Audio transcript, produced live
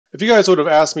If you guys would have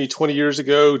asked me 20 years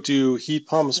ago, do heat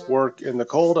pumps work in the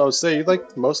cold? I would say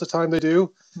like most of the time they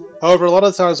do. However, a lot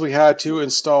of times we had to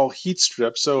install heat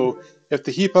strips. So if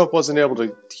the heat pump wasn't able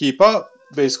to keep up,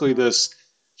 basically this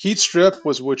heat strip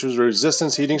which was a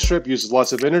resistance heating strip, uses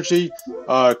lots of energy,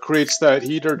 creates that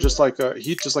heater just like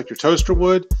your toaster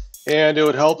would, and it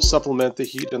would help supplement the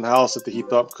heat in the house if the heat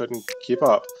pump couldn't keep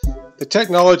up. The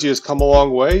technology has come a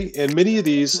long way, and many of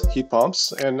these heat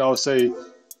pumps, and I would say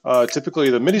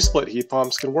typically, the mini split heat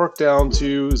pumps can work down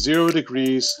to 0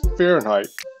 degrees Fahrenheit,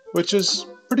 which is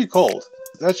pretty cold.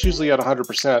 That's usually at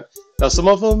 100%. Now, some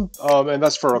of them, and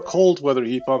that's for a cold weather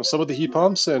heat pump, some of the heat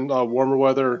pumps in warmer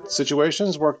weather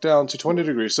situations work down to 20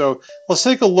 degrees. So let's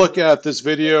take a look at this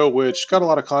video, which got a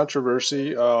lot of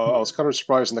controversy. I was kind of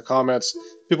surprised in the comments,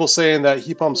 people saying that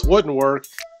heat pumps wouldn't work.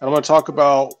 And I'm going to talk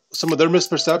about some of their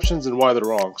misperceptions and why they're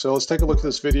wrong. So let's take a look at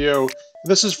this video.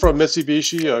 This is from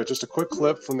Mitsubishi, just a quick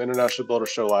clip from the International Builder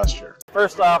Show last year.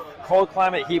 First off, cold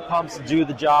climate heat pumps do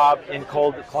the job in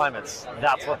cold climates.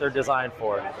 That's what they're designed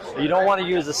for. You don't want to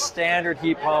use a standard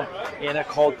heat pump in a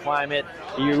cold climate.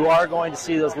 You are going to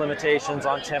see those limitations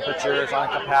on temperatures, on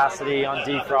capacity, on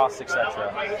defrost,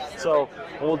 etc. So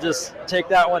we'll just take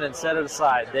that one and set it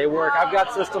aside. They work. I've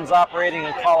got systems operating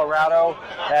in Colorado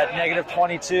at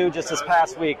 -22 just this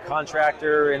past week.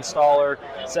 Contractor, installer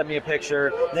sent me a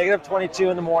picture. -22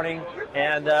 in the morning,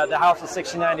 and the house was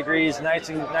 69 degrees, nice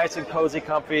and cozy,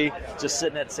 comfy, just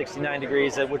sitting at 69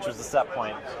 degrees, which was the set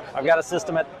point. I've got a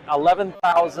system at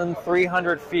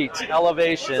 11,300 feet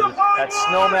elevation at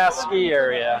Snowmass ski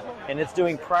area, and it's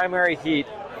doing primary heat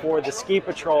for the ski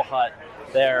patrol hut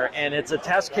there, and it's a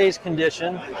test case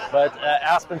condition, but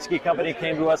Aspen Ski Company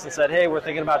came to us and said, hey, we're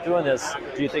thinking about doing this.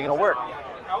 Do you think it'll work?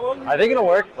 I think it'll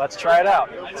work. Let's try it out.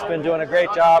 It's been doing a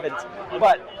great job,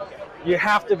 but you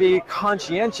have to be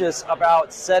conscientious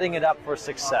about setting it up for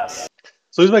success.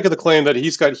 So he's making the claim that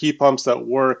he's got heat pumps that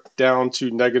work down to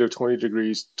 -20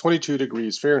 degrees, 22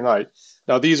 degrees Fahrenheit.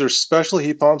 Now, these are special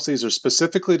heat pumps. These are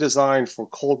specifically designed for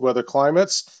cold weather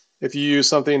climates. If you use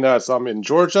something that's in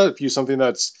Georgia, if you use something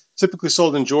that's typically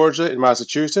sold in Georgia and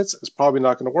Massachusetts, it's probably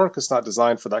not going to work. It's not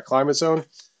designed for that climate zone.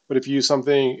 But if you use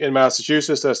something in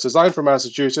Massachusetts that's designed for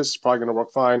Massachusetts, it's probably going to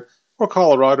work fine, or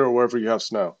Colorado, or wherever you have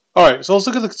snow. All right, so let's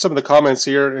look at some of the comments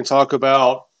here and talk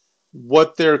about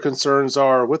what their concerns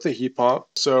are with the heat pump.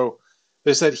 So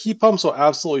they said heat pumps will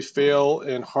absolutely fail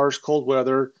in harsh cold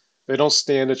weather. They don't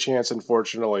stand a chance,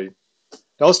 unfortunately.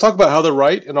 Now let's talk about how they're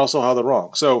right and also how they're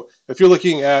wrong. So if you're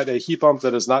looking at a heat pump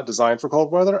that is not designed for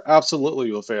cold weather, absolutely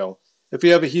will fail. If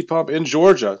you have a heat pump in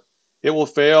Georgia, it will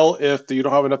fail if you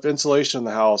don't have enough insulation in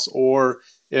the house, or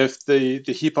if the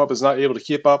heat pump is not able to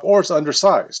keep up, or it's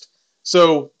undersized.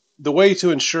 So the way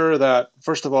to ensure that,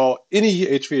 first of all, any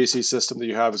HVAC system that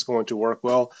you have is going to work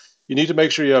well, you need to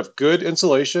make sure you have good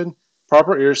insulation,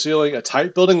 proper air sealing, a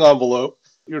tight building envelope.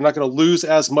 You're not going to lose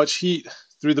as much heat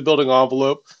through the building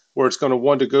envelope, where it's going to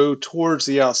want to go towards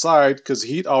the outside, because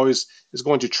heat always is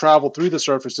going to travel through the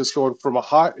surface, just going from a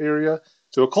hot area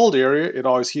to a cold area. It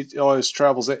always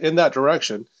travels in that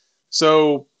direction.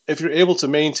 So if you're able to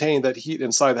maintain that heat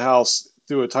inside the house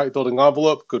through a tight building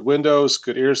envelope, good windows,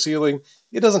 good air sealing,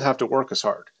 it doesn't have to work as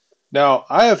hard. Now,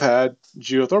 I have had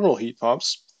geothermal heat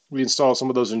pumps. We installed some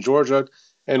of those in Georgia,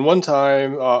 and one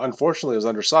time, unfortunately, it was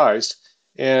undersized.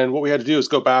 And what we had to do is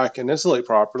go back and insulate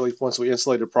properly. Once we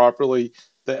insulated properly,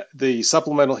 the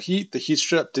supplemental heat, the heat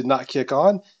strip, did not kick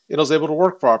on. It was able to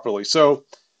work properly. So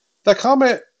that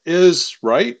comment is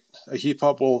right. A heat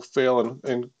pump will fail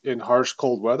in harsh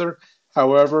cold weather.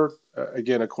 However,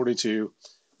 again, according to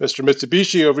Mr.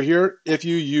 Mitsubishi over here, if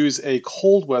you use a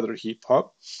cold weather heat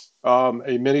pump,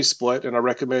 a mini split, and I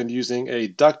recommend using a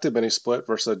ducted mini split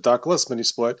versus a ductless mini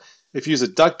split. If you use a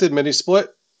ducted mini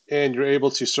split and you're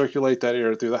able to circulate that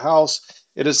air through the house,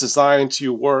 it is designed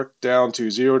to work down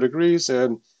to 0 degrees,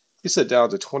 and he said down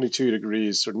to 22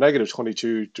 degrees or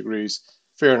 -22 degrees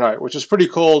Fahrenheit, which is pretty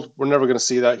cold. We're never going to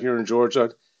see that here in Georgia.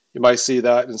 You might see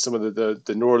that in some of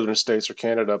the northern states or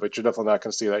Canada, but you're definitely not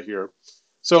going to see that here.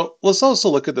 So let's also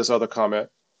look at this other comment.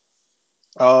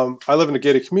 I live in a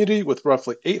gated community with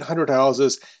roughly 800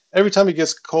 houses. Every time it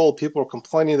gets cold, people are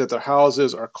complaining that their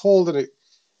houses are cold, and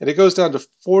it goes down to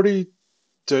 40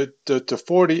 to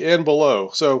 40 and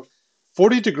below. So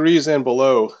 40 degrees and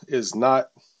below is not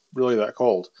really that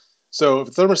cold. So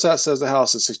if the thermostat says the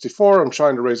house is 64, I'm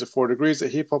trying to raise it 4 degrees. The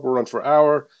heat pump will run for an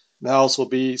hour, and the house will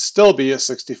still be at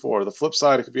 64. The flip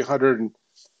side, it could be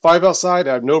 105 outside.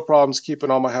 I have no problems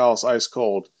keeping all my house ice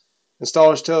cold. If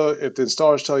the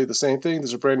installers tell you the same thing,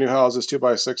 these are brand new houses,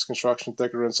 2x6 construction,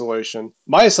 thicker insulation.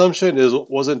 My assumption is it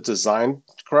wasn't designed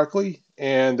correctly,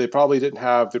 and they probably didn't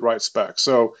have the right specs.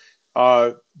 So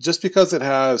Just because it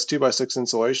has 2x6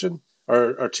 insulation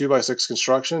or 2x6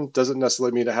 construction doesn't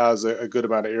necessarily mean it has a good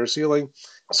amount of air sealing.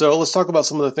 So let's talk about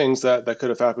some of the things that could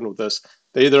have happened with this.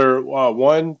 They either,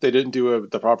 one, they didn't do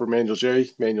the proper manual J,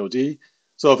 manual D.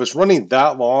 So if it's running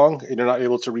that long and you're not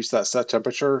able to reach that set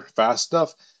temperature fast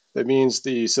enough, that means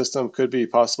the system could be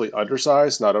possibly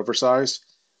undersized, not oversized.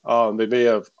 They may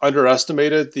have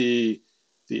underestimated the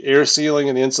air sealing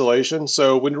and the insulation.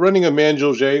 So when you're running a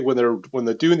manual J, when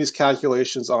they're doing these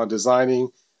calculations on designing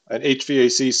an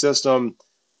HVAC system,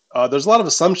 there's a lot of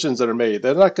assumptions that are made.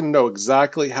 They're not going to know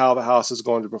exactly how the house is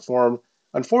going to perform,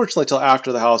 unfortunately, until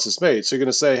after the house is made. So you're going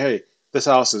to say, hey, this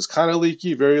house is kind of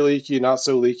leaky, very leaky, not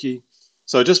so leaky.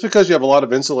 So just because you have a lot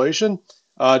of insulation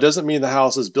doesn't mean the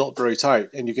house is built very tight,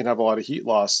 and you can have a lot of heat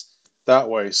loss that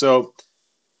way. So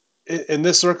in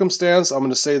this circumstance, I'm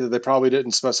going to say that they probably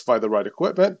didn't specify the right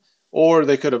equipment, or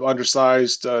they could have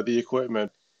undersized the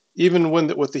equipment. Even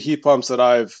with the heat pumps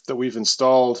that we've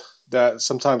installed, that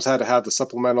sometimes had to have the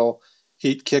supplemental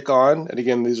heat kick on, and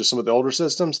again, these are some of the older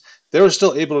systems, they were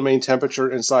still able to maintain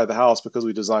temperature inside the house because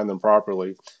we designed them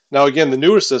properly. Now, again, the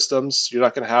newer systems, you're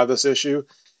not going to have this issue,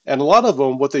 and a lot of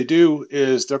them, what they do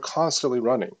is they're constantly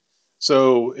running.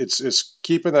 So it's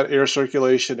keeping that air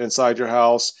circulation inside your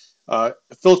house,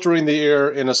 filtering the air,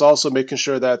 and it's also making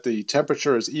sure that the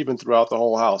temperature is even throughout the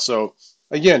whole house. So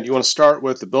again, you want to start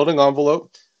with the building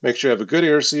envelope, make sure you have a good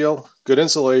air seal, good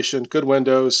insulation, good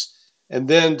windows, and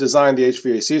then design the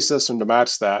HVAC system to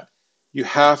match that. You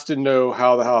have to know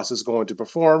how the house is going to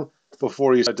perform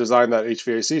before you design that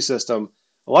HVAC system.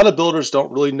 A lot of builders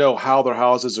don't really know how their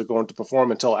houses are going to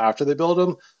perform until after they build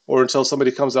them, or until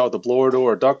somebody comes out with a blower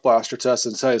door or duct blaster test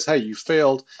and says, hey, you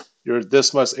failed, you're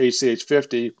this much ACH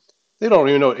 50. They don't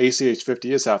even know what ACH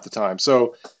 50 is half the time.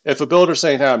 So if a builder's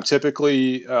saying, hey, I'm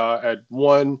typically at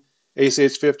 1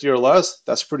 ACH 50 or less,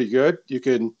 that's pretty good. You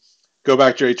can go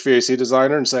back to your HVAC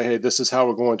designer and say, hey, this is how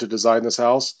we're going to design this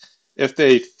house. If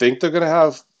they think they're going to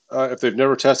have, if they've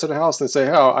never tested a house, they say,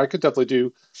 oh, I could definitely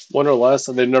do 1 or less,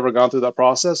 and they've never gone through that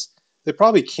process, they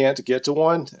probably can't get to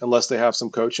 1 unless they have some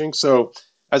coaching. So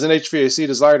as an HVAC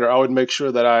designer, I would make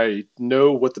sure that I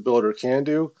know what the builder can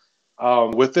do.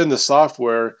 Within the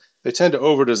software, they tend to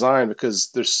over design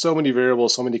because there's so many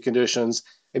variables, so many conditions,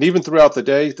 and even throughout the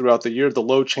day, throughout the year, the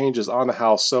load changes on the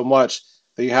house so much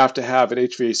that you have to have an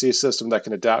HVAC system that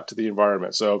can adapt to the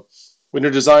environment. So when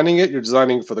you're designing it, you're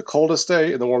designing for the coldest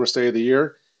day and the warmest day of the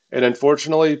year. And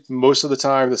unfortunately, most of the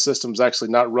time, the system's actually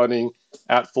not running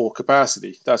at full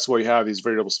capacity. That's why you have these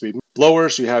variable speed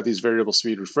blowers, you have these variable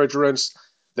speed refrigerants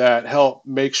that help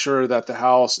make sure that the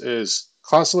house is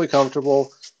constantly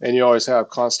comfortable and you always have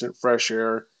constant fresh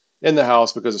air in the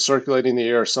house because of circulating the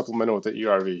air supplemented with the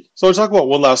ERV. So I'll talk about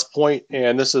one last point,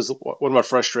 and this is one of my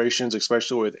frustrations,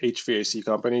 especially with HVAC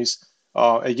companies.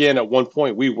 Again, at one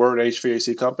point, we were an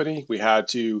HVAC company. We had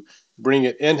to bring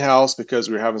it in-house because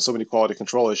we were having so many quality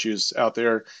control issues out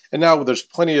there. And now there's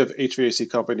plenty of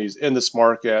HVAC companies in this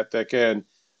market that can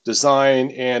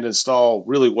design and install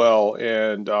really well,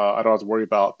 and I don't have to worry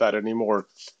about that anymore.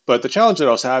 But the challenge that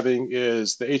I was having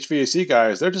is the HVAC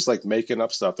guys, they're just like making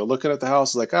up stuff. They're looking at the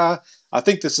house like, I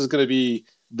think this is going to be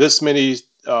this many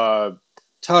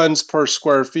tons per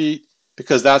square feet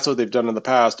because that's what they've done in the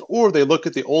past. Or they look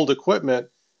at the old equipment,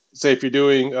 say if you're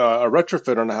doing a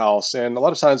retrofit on a house, and a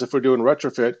lot of times if we're doing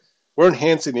retrofit, we're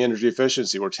enhancing the energy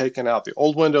efficiency. We're taking out the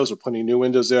old windows, we're putting new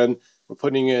windows in, we're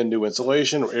putting in new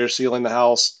insulation, we're air sealing the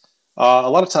house. A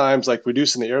lot of times, like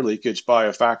reducing the air leakage by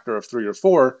a factor of 3 or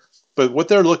 4. But what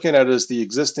they're looking at is the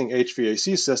existing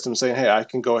HVAC system saying, hey, I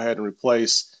can go ahead and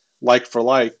replace like for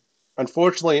like.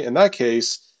 Unfortunately, in that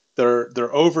case, they're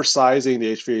oversizing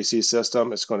the HVAC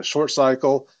system. It's going to short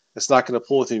cycle. It's not going to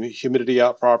pull the humidity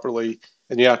out properly.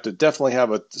 And you have to definitely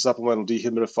have a supplemental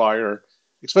dehumidifier,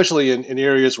 especially in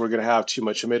areas where we're going to have too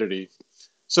much humidity.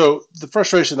 So the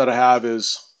frustration that I have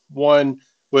is, one,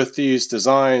 with these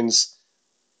designs,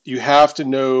 you have to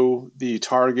know the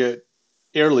target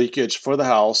air leakage for the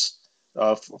house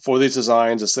for these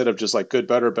designs instead of just like good,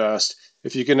 better, best.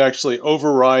 If you can actually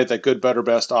override that good, better,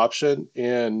 best option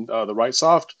in the right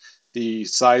soft, the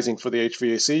sizing for the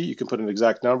HVAC, you can put an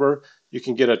exact number. You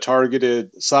can get a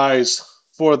targeted size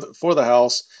for the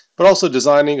house, but also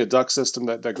designing a duct system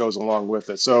that goes along with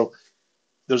it. So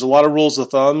there's a lot of rules of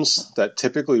thumbs that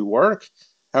typically work.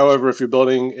 However, if you're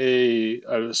building a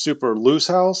super loose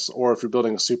house or if you're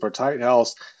building a super tight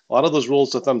house, a lot of those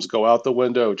rules of thumbs go out the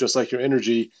window, just like your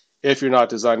energy, if you're not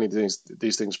designing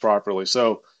these things properly.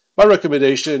 So my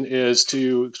recommendation is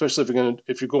to, especially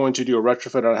if you're going to do a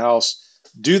retrofit on a house,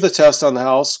 do the test on the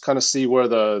house, kind of see where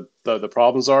the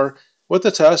problems are. with the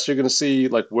test, you're going to see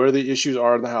like where the issues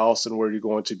are in the house and where you're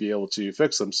going to be able to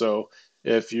fix them. So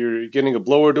if you're getting a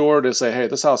blower door to say, hey,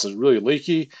 this house is really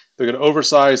leaky, they're going to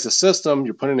oversize the system,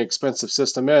 you're putting an expensive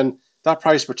system in, that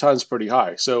price per ton is pretty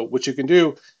high. So what you can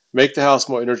do, make the house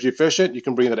more energy efficient. You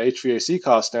can bring that HVAC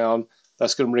cost down.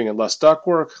 That's going to bring in less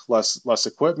ductwork, less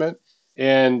equipment,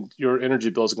 and your energy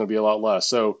bill is going to be a lot less.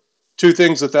 So two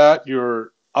things with that,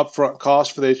 your upfront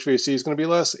cost for the HVAC is going to be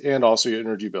less, and also your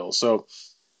energy bill. So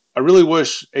I really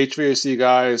wish HVAC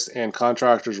guys and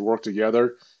contractors work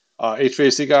together.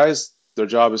 HVAC guys, their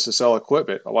job is to sell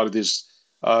equipment. A lot of these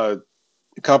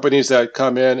companies that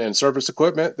come in and service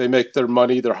equipment, they make their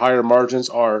money, their higher margins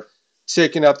are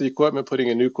taking out the equipment, putting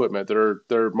in new equipment.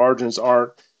 Their margins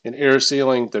aren't in air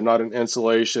sealing, they're not in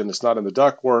insulation, it's not in the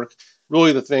duct work,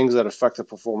 really the things that affect the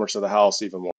performance of the house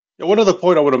even more. And one other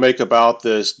point I want to make about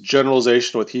this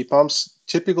generalization with heat pumps,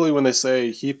 typically when they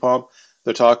say heat pump,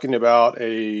 they're talking about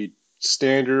a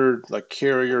standard like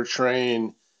Carrier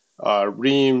Train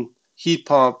ream heat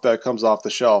pump that comes off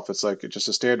the shelf. It's like just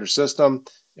a standard system.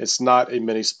 It's not a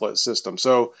mini split system.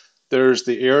 So there's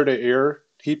the air-to-air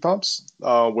heat pumps,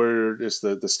 where it's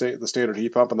the standard heat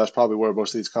pump, and that's probably where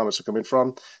most of these comments are coming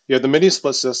from. You have the mini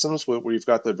split systems where you've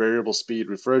got the variable speed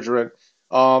refrigerant,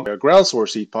 a ground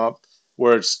source heat pump,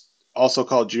 where it's also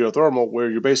called geothermal, where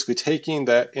you're basically taking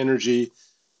that energy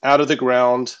out of the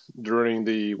ground during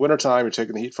the wintertime. You're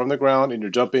taking the heat from the ground and you're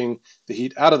dumping the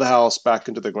heat out of the house back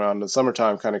into the ground in the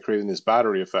summertime, kind of creating this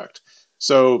battery effect.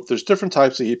 So there's different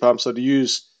types of heat pumps. So to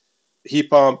use heat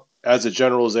pump as a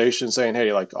generalization saying,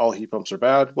 hey, like all heat pumps are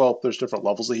bad, well, there's different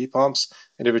levels of heat pumps.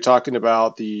 And if you're talking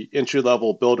about the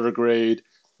entry-level builder grade,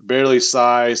 barely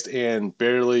sized and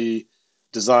barely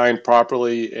designed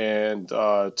properly and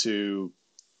to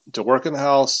work in the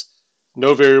house,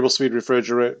 no variable speed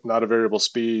refrigerant, not a variable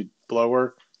speed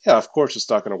blower, yeah, of course it's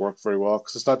not going to work very well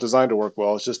because it's not designed to work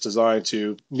well. It's just designed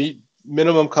to meet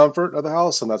minimum comfort of the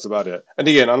house, and that's about it. And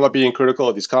again, I'm not being critical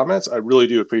of these comments. I really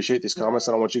do appreciate these comments,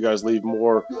 and I want you guys to leave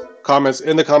more comments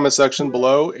in the comment section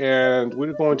below, and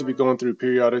we're going to be going through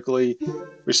periodically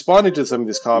responding to some of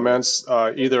these comments,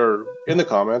 either in the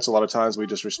comments. A lot of times we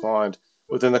just respond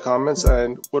within the comments,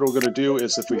 and what we're going to do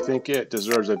is if we think it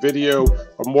deserves a video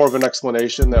or more of an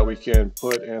explanation that we can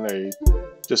put in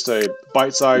just a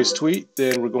bite-sized tweet,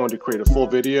 then we're going to create a full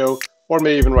video or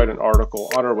maybe even write an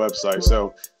article on our website.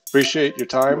 So appreciate your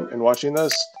time in watching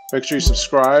this. Make sure you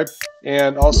subscribe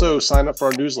and also sign up for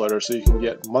our newsletter so you can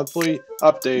get monthly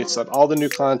updates on all the new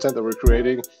content that we're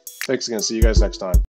creating. Thanks again. See you guys next time.